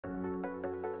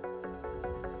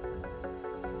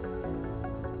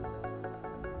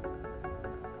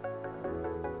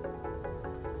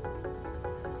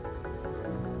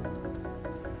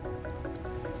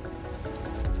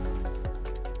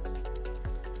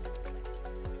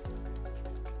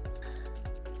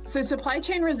So supply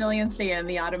chain resiliency in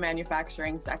the auto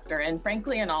manufacturing sector, and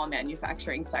frankly in all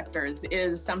manufacturing sectors,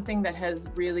 is something that has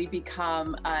really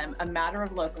become a matter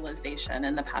of localization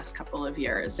in the past couple of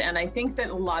years. And I think that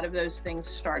a lot of those things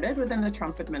started within the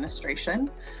Trump administration.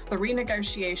 The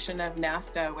renegotiation of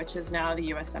NAFTA, which is now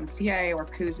the USMCA or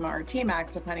CUSMA or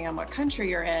TMAC, depending on what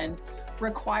country you're in,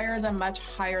 requires a much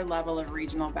higher level of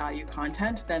regional value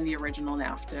content than the original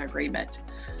NAFTA agreement.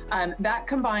 That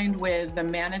combined with the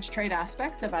managed trade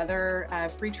aspects of other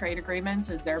free trade agreements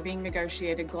as they're being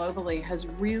negotiated globally has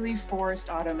really forced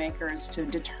automakers to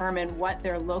determine what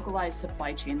their localized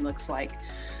supply chain looks like.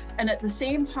 And at the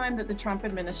same time that the Trump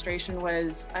administration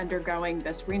was undergoing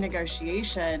this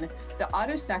renegotiation, the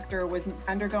auto sector was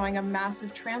undergoing a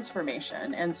massive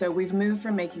transformation. And so we've moved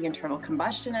from making internal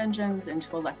combustion engines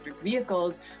into electric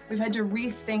vehicles. We've had to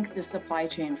rethink the supply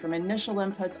chain from initial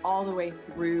inputs all the way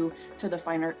through to the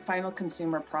final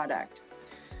consumer product.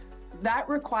 That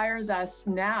requires us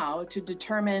now to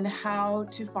determine how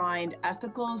to find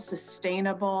ethical,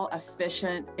 sustainable,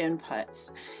 efficient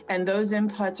inputs. And those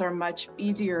inputs are much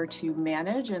easier to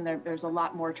manage, and there's a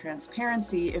lot more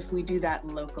transparency if we do that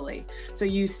locally. So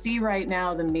you see right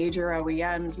now the major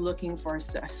OEMs looking for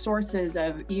sources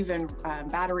of even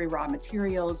battery raw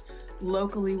materials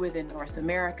locally within North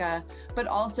America, but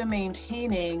also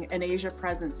maintaining an Asia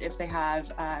presence if they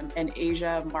have an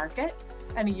Asia market,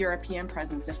 and a European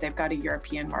presence if they've got a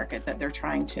European market that they're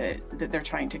trying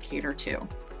to cater to.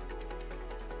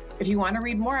 If you want to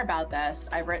read more about this,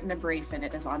 I've written a brief and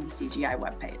it is on the CGI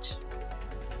webpage.